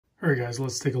All right, guys,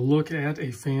 let's take a look at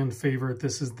a fan favorite.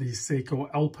 This is the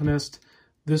Seiko Alpinist.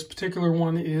 This particular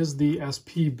one is the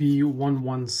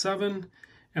spb117,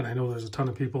 and I know there's a ton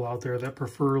of people out there that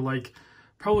prefer, like,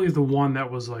 probably the one that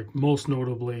was, like, most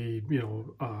notably,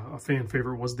 a fan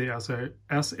favorite was the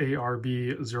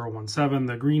SARB017,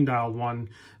 the green dialed one.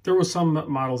 There was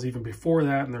some models even before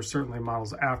that, and there's certainly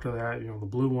models after that, the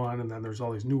blue one, and then there's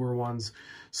all these newer ones,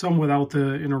 some without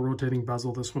the inner rotating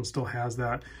bezel. This one still has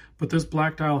that, but this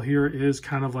black dial here is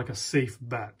kind of like a safe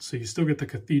bet. So you still get the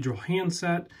cathedral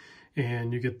handset,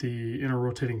 and you get the inner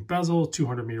rotating bezel,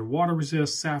 200-meter water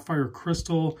resist, sapphire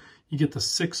crystal. You get the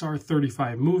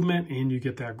 6R35 movement, and you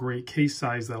get that great case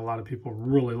size that a lot of people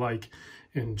really like,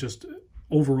 and just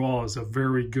overall is a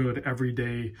very good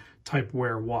everyday type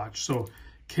wear watch. So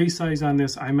case size on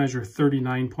this, I measure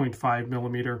 39.5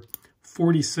 millimeter,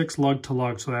 46 lug to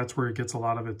lug. So that's where it gets a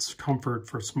lot of its comfort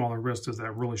for smaller wrist, is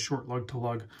that really short lug to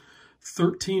lug.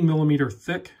 13 millimeter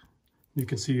thick. You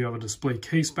can see you have a display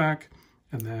case back,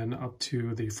 and then up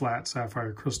to the flat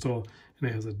sapphire crystal, and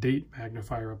it has a date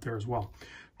magnifier up there as well.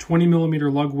 20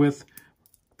 millimeter lug width,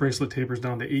 bracelet tapers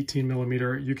down to 18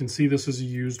 millimeter. You can see this is a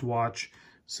used watch,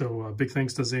 so big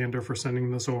thanks to Xander for sending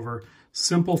this over.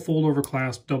 Simple fold over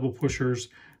clasp, double pushers,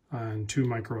 and 2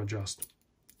 micro adjust.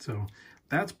 So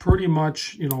that's pretty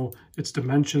much, its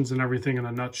dimensions and everything in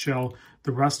a nutshell.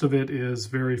 The rest of it is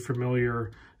very familiar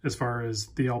as far as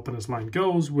the Alpinist line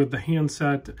goes. With the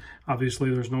handset,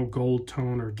 obviously there's no gold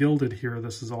tone or gilded here.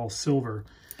 This is all silver.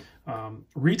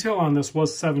 Retail on this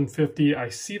was $750. I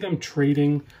see them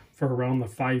trading for around the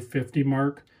 $550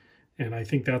 mark, and I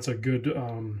think that's a good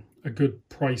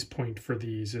price point for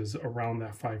these, is around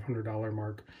that $500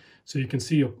 mark. So you can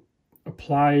see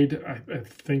applied. I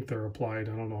think they're applied.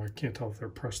 I don't know. I can't tell if they're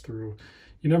pressed through.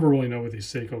 You never really know with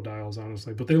these Seiko dials,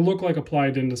 honestly, but they look like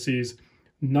applied indices.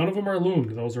 None of them are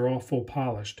loomed. Those are all full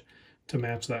polished to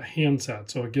match that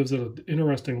handset. So it gives it an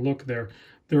interesting look there.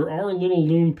 There are little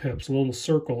loom pips, little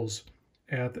circles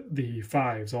at the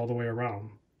 5s all the way around.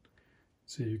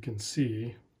 So you can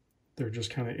see they're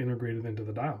just kind of integrated into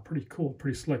the dial. Pretty cool,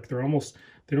 pretty slick. They don't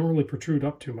really protrude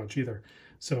up too much either.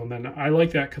 So, and then I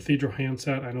like that cathedral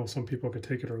handset. I know some people could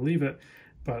take it or leave it,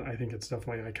 but I think it's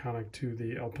definitely iconic to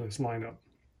the Alpinist lineup.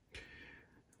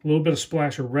 A little bit of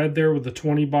splash of red there with the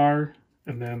 20 bar,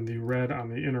 and then the red on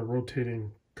the inner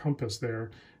rotating compass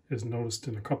there is noticed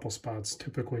in a couple spots,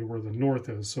 typically where the north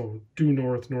is. So due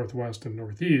north, northwest, and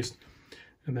northeast.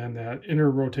 And then that inner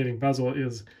rotating bezel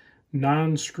is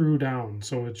non-screw down,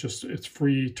 so it's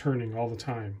free turning all the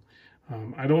time.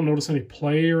 I don't notice any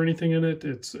play or anything in it.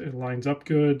 It lines up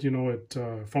good, it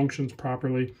functions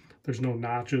properly. There's no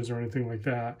notches or anything like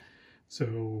that.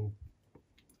 So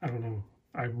I don't know.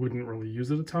 I wouldn't really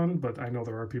use it a ton, but I know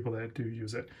there are people that do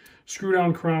use it. Screw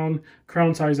down crown.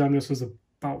 Crown size on this is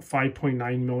about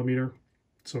 5.9 millimeter,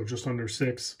 so just under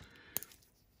 6.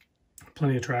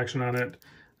 Plenty of traction on it.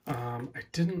 I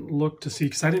didn't look to see,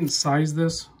 because I didn't size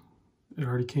this. It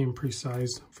already came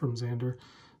pre-sized from Xander.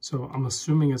 So I'm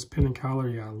assuming it's pin and collar.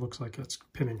 Yeah, it looks like it's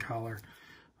pin and collar.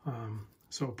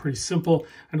 So pretty simple.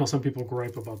 I know some people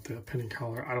gripe about the pin and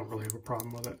collar. I don't really have a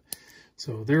problem with it.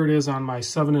 So there it is on my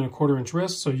 7¼ inch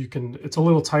wrist. So it's a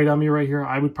little tight on me right here.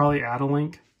 I would probably add a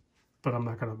link, but I'm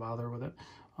not going to bother with it.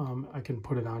 I can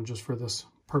put it on just for this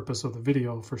purpose of the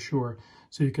video for sure.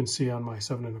 So you can see on my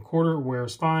 7¼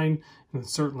 wears fine, and it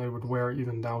certainly would wear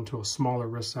even down to a smaller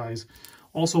wrist size.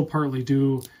 Also partly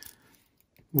due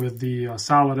with the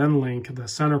solid end link, the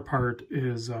center part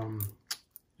is,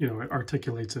 it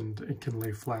articulates and it can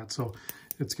lay flat. So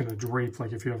it's going to drape,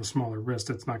 like if you have a smaller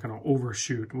wrist, it's not going to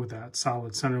overshoot with that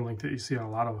solid center link that you see on a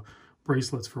lot of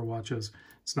bracelets for watches.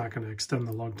 It's not going to extend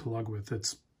the lug to lug width.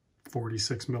 It's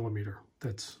 46 millimeter.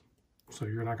 So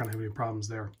you're not going to have any problems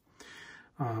there.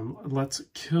 Let's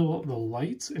kill the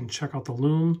lights and check out the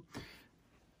loom.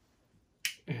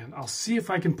 And I'll see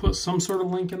if I can put some sort of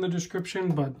link in the description,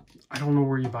 but I don't know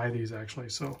where you buy these actually.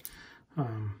 So,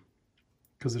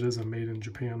 because it is a made in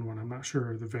Japan one, I'm not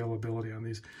sure of the availability on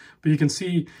these. But you can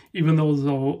see, even though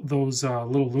those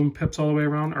little loom pips all the way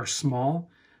around are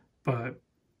small, but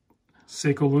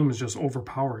Seiko loom is just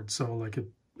overpowered. So like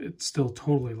it's still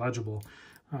totally legible.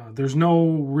 There's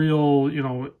no real,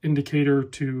 indicator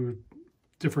to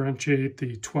differentiate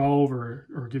the 12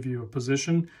 or give you a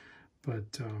position,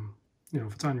 but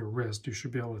if it's on your wrist, you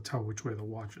should be able to tell which way the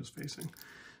watch is facing.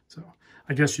 So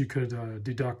I guess you could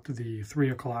deduct the 3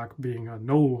 o'clock being a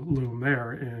no loom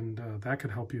there, and that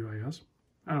could help you, I guess.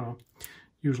 I don't know.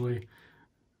 Usually,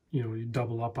 you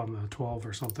double up on the 12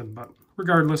 or something, but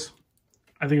regardless,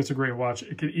 I think it's a great watch.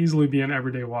 It could easily be an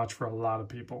everyday watch for a lot of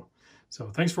people. So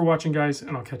thanks for watching, guys,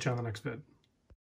 and I'll catch you on the next vid.